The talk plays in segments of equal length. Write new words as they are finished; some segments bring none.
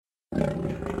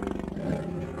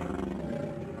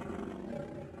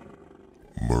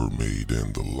Mermaid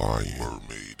and the Lion.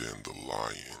 Mermaid and the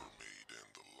Lion.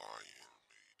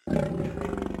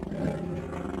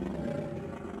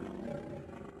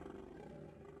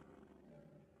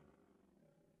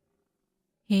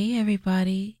 Hey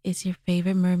everybody, it's your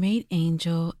favorite mermaid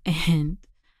angel, and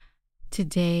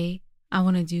today I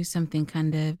want to do something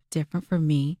kind of different for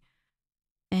me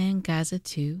and Gazza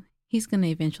too. He's going to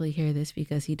eventually hear this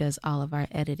because he does all of our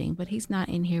editing, but he's not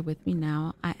in here with me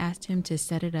now. I asked him to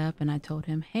set it up and I told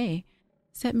him, hey,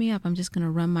 set me up. I'm just going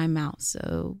to run my mouth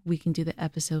so we can do the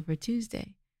episode for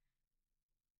Tuesday.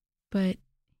 But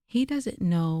he doesn't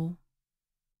know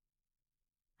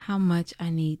how much I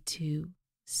need to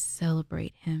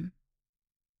celebrate him,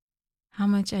 how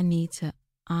much I need to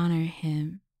honor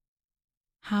him,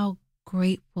 how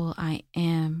grateful I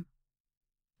am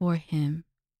for him.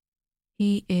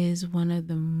 He is one of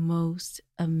the most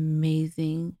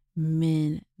amazing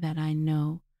men that I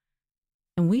know.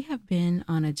 And we have been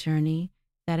on a journey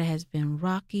that has been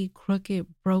rocky, crooked,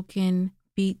 broken,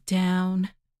 beat down,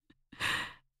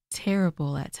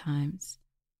 terrible at times.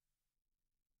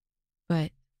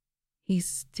 But he's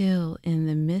still in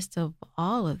the midst of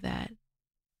all of that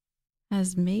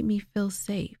has made me feel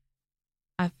safe.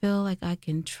 I feel like I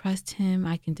can trust him.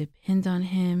 I can depend on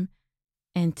him.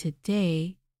 And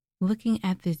today, looking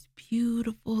at this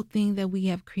beautiful thing that we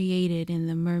have created in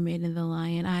the Mermaid and the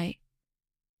Lion, I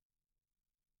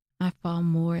fall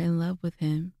more in love with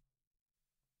him.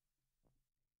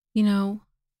 You know,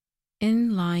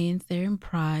 in lions, they're in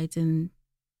prides and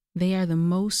they are the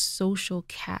most social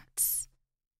cats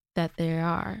that there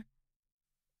are.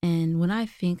 And when I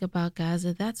think about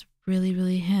Gazza, that's really,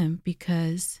 really him,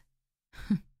 because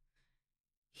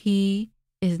he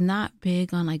is not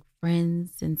big on like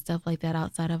friends and stuff like that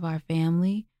outside of our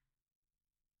family.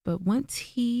 But once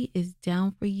he is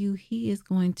down for you, he is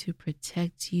going to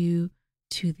protect you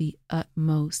to the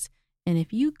utmost. And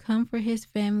if you come for his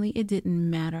family, it didn't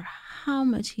matter how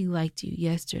much he liked you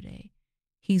yesterday.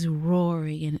 He's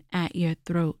roaring and at your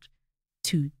throat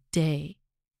today,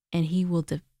 and he will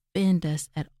defend us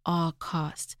at all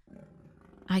costs.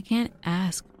 I can't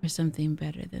ask for something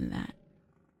better than that.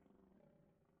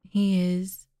 He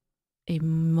is a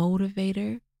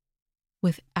motivator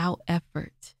without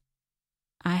effort.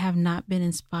 I have not been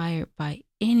inspired by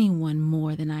anyone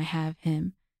more than I have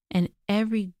him. And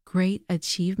every great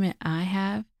achievement I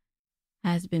have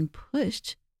has been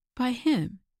pushed by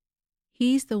him.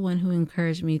 He's the one who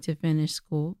encouraged me to finish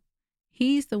school.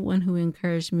 He's the one who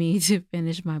encouraged me to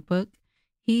finish my book.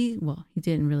 He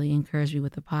didn't really encourage me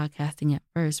with the podcasting at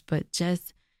first, but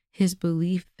just his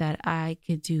belief that I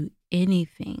could do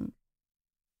anything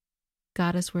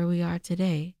got us where we are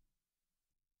today.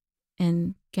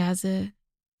 And Gazza,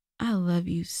 I love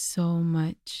you so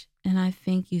much, and I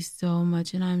thank you so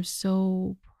much, and I'm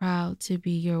so proud to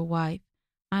be your wife.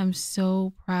 I'm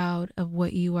so proud of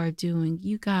what you are doing.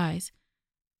 You guys,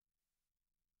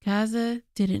 Gazza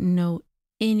didn't know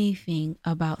anything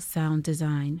about sound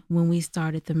design when we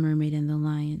started The Mermaid and the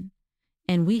Lion.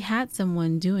 And we had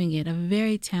someone doing it, a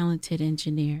very talented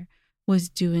engineer was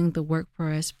doing the work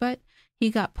for us, but he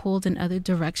got pulled in other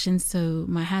directions. So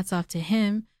my hat's off to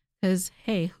him, because,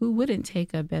 hey, who wouldn't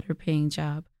take a better paying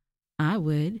job? I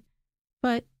would.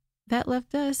 But that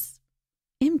left us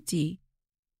empty.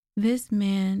 This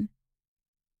man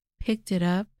picked it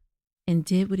up and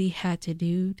did what he had to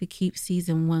do to keep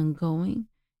season 1 going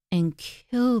and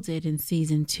killed it in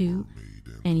season 2.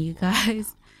 And you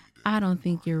guys, I don't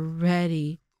think you're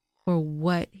ready for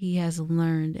what he has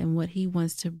learned and what he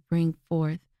wants to bring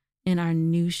forth in our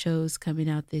new shows coming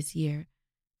out this year,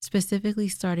 specifically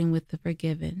starting with The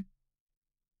Forgiven.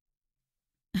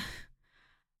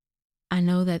 I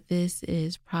know that this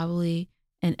is probably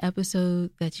an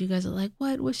episode that you guys are like,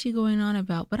 what's she going on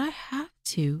about? But I have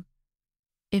to.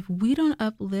 If we don't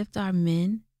uplift our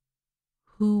men,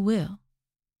 who will?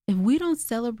 If we don't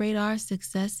celebrate our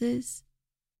successes,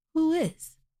 who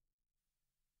is?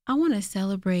 I want to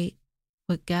celebrate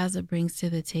what Gazza brings to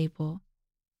the table,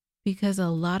 because a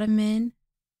lot of men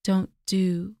don't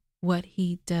do what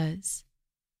he does.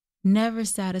 Never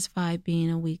satisfied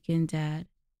being a weekend dad.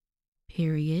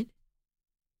 Period.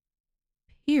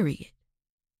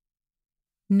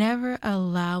 Never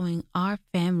allowing our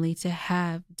family to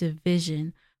have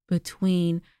division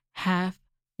between half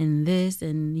and this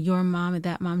and your mom and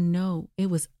that mom. No, it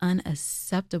was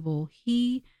unacceptable.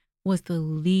 He was the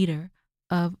leader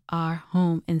of our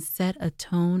home and set a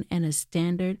tone and a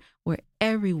standard where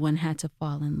everyone had to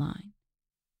fall in line.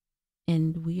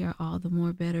 And we are all the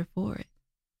more better for it.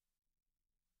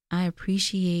 I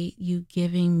appreciate you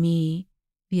giving me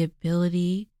the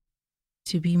ability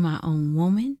to be my own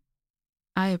woman,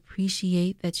 I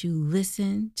appreciate that you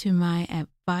listen to my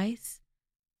advice.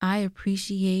 I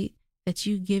appreciate that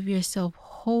you give yourself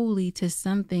wholly to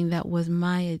something that was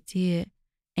my idea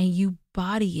and you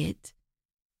body it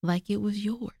like it was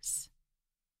yours.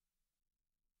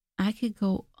 I could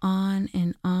go on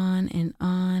and on and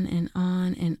on and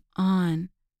on and on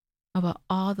about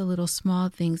all the little small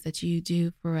things that you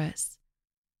do for us.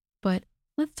 But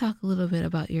let's talk a little bit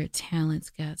about your talents,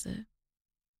 Gazza.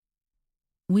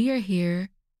 We are here.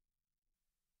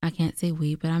 I can't say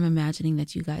we, but I'm imagining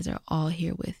that you guys are all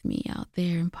here with me out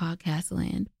there in podcast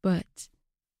land. But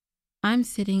I'm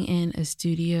sitting in a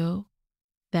studio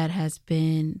that has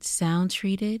been sound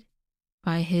treated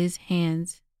by his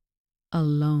hands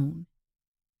alone.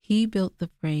 He built the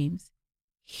frames.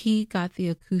 He got the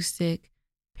acoustic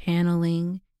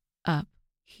paneling up.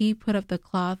 He put up the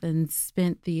cloth and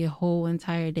spent the whole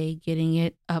entire day getting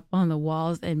it up on the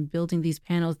walls and building these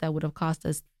panels that would have cost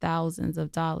us thousands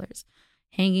of dollars,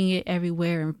 hanging it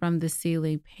everywhere and from the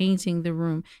ceiling, painting the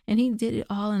room. And he did it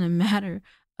all in a matter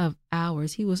of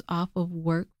hours. He was off of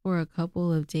work for a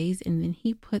couple of days, and then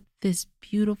he put this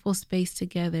beautiful space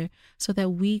together so that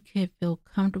we could feel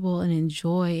comfortable and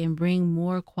enjoy and bring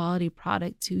more quality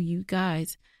product to you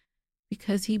guys,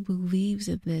 because he believes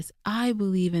in this. I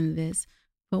believe in this.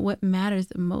 But what matters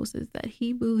the most is that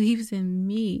he believes in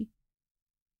me.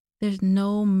 There's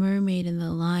no mermaid in the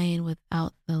lion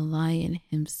without the lion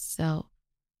himself.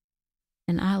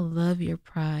 And I love your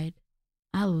pride.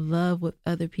 I love what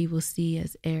other people see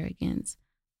as arrogance.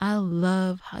 I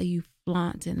love how you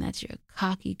flaunt and that you're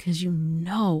cocky because you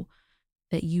know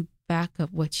that you back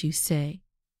up what you say.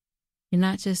 You're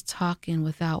not just talking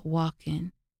without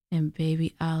walking. And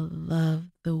baby, I love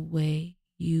the way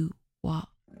you walk.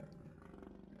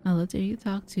 I love to hear you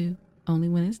talk too, only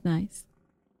when it's nice.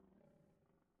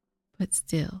 But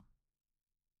still,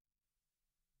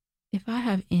 if I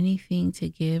have anything to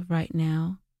give right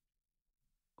now,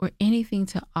 or anything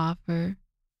to offer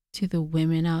to the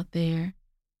women out there,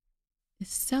 is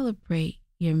celebrate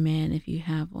your man if you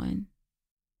have one,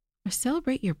 or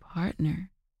celebrate your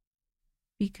partner,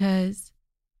 because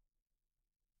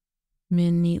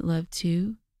men need love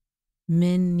too.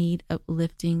 Men need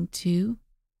uplifting too.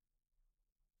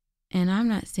 And I'm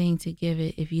not saying to give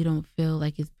it if you don't feel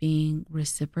like it's being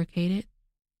reciprocated.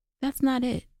 That's not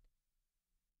it.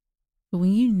 But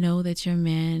when you know that your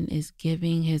man is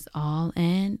giving his all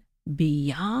and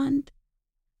beyond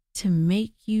to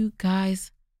make you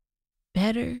guys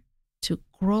better, to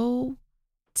grow,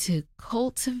 to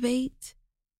cultivate,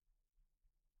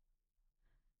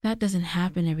 that doesn't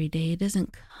happen every day. It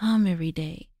doesn't come every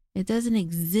day. It doesn't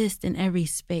exist in every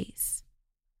space.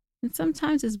 And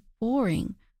sometimes it's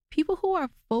boring. People who are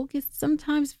focused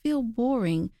sometimes feel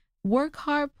boring. Work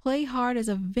hard, play hard is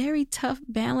a very tough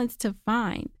balance to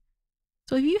find.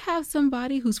 So if you have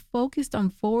somebody who's focused on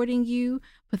forwarding you,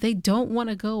 but they don't want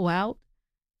to go out,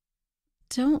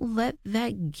 don't let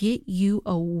that get you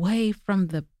away from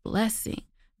the blessing.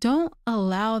 Don't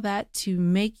allow that to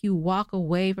make you walk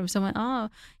away from someone. Oh,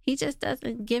 he just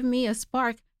doesn't give me a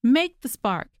spark. Make the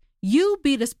spark. You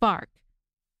be the spark.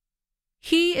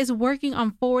 He is working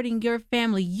on forwarding your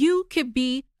family. You could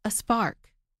be a spark.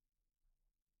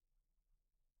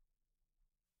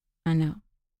 I know.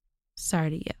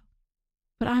 Sorry to yell.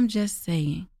 But I'm just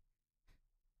saying.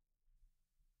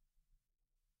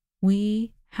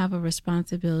 We have a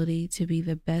responsibility to be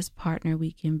the best partner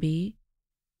we can be.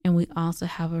 And we also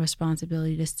have a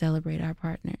responsibility to celebrate our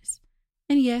partners.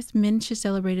 And yes, men should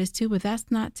celebrate us too, but that's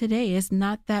not today. It's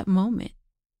not that moment.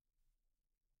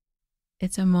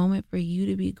 It's a moment for you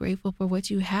to be grateful for what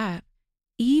you have,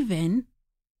 even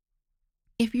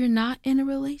if you're not in a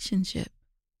relationship.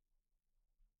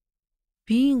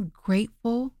 Being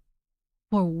grateful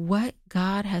for what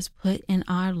God has put in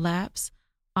our laps,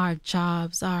 our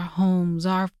jobs, our homes,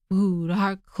 our food,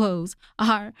 our clothes,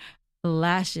 our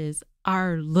lashes,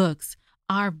 our looks,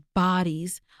 our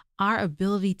bodies, our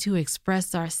ability to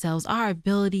express ourselves, our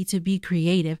ability to be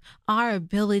creative, our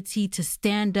ability to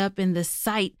stand up in the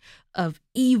sight of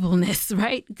evilness,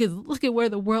 right? Because look at where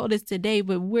the world is today,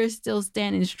 but we're still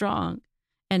standing strong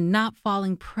and not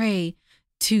falling prey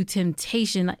to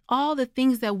temptation. Like all the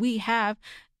things that we have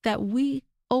that we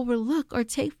overlook or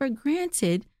take for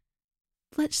granted,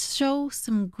 let's show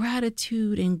some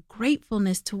gratitude and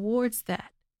gratefulness towards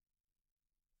that.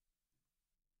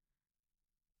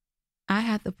 I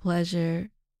had the pleasure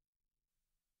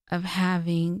of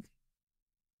having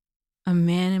a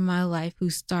man in my life who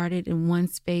started in one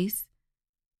space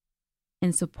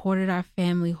and supported our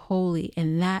family wholly,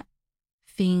 and that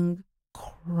thing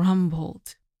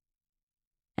crumbled.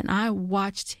 And I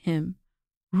watched him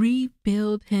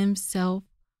rebuild himself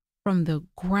from the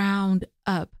ground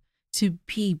up to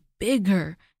be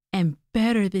bigger and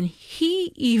better than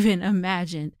he even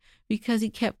imagined, because he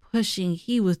kept pushing.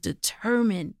 He was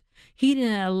determined. He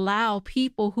didn't allow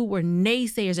people who were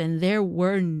naysayers, and there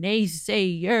were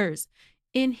naysayers,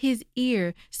 in his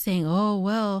ear saying, oh,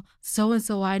 well,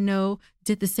 so-and-so I know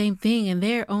did the same thing and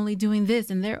they're only doing this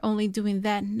and they're only doing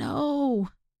that. No,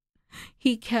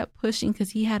 he kept pushing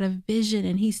because he had a vision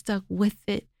and he stuck with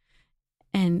it.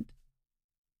 And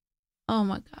oh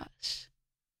my gosh,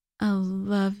 I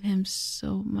love him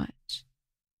so much.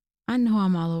 I know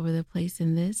I'm all over the place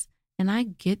in this, and I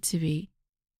get to be,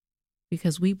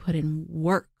 because we put in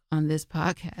work on this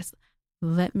podcast.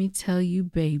 Let me tell you,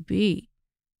 baby,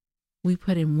 we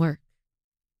put in work.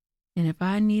 And if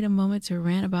I need a moment to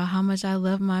rant about how much I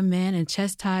love my man and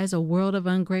chastise a world of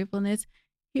ungratefulness,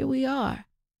 here we are.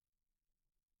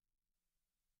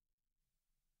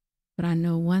 But I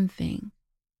know one thing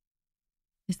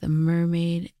is the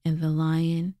mermaid and the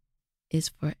lion is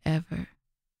forever.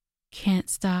 Can't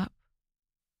stop,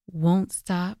 won't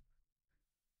stop.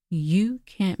 You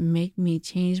can't make me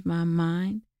change my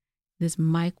mind. This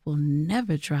mic will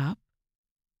never drop.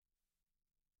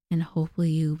 And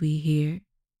hopefully you'll be here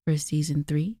for season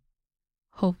 3.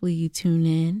 Hopefully you tune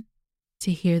in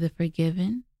to hear The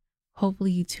Forgiven.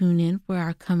 Hopefully you tune in for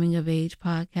our Coming of Age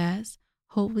podcast.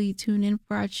 Hopefully you tune in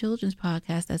for our children's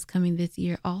podcast that's coming this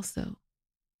year also.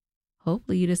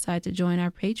 Hopefully you decide to join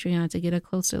our Patreon to get a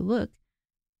closer look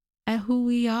at who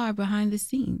we are behind the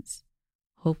scenes.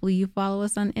 Hopefully you follow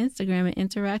us on Instagram and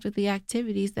interact with the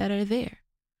activities that are there.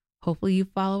 Hopefully you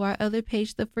follow our other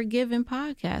page, The Forgiven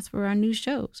Podcast, for our new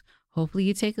shows. Hopefully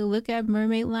you take a look at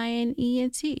Mermaid, Lion,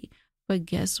 ENT. But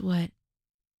guess what?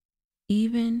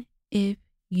 Even if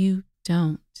you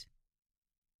don't,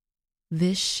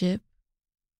 this ship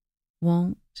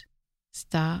won't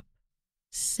stop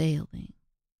sailing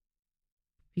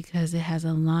because it has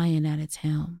a lion at its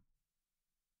helm.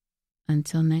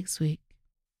 Until next week.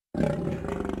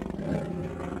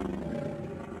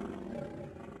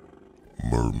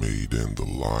 Mermaid and the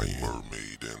Lion.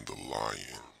 Mermaid and the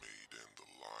Lion.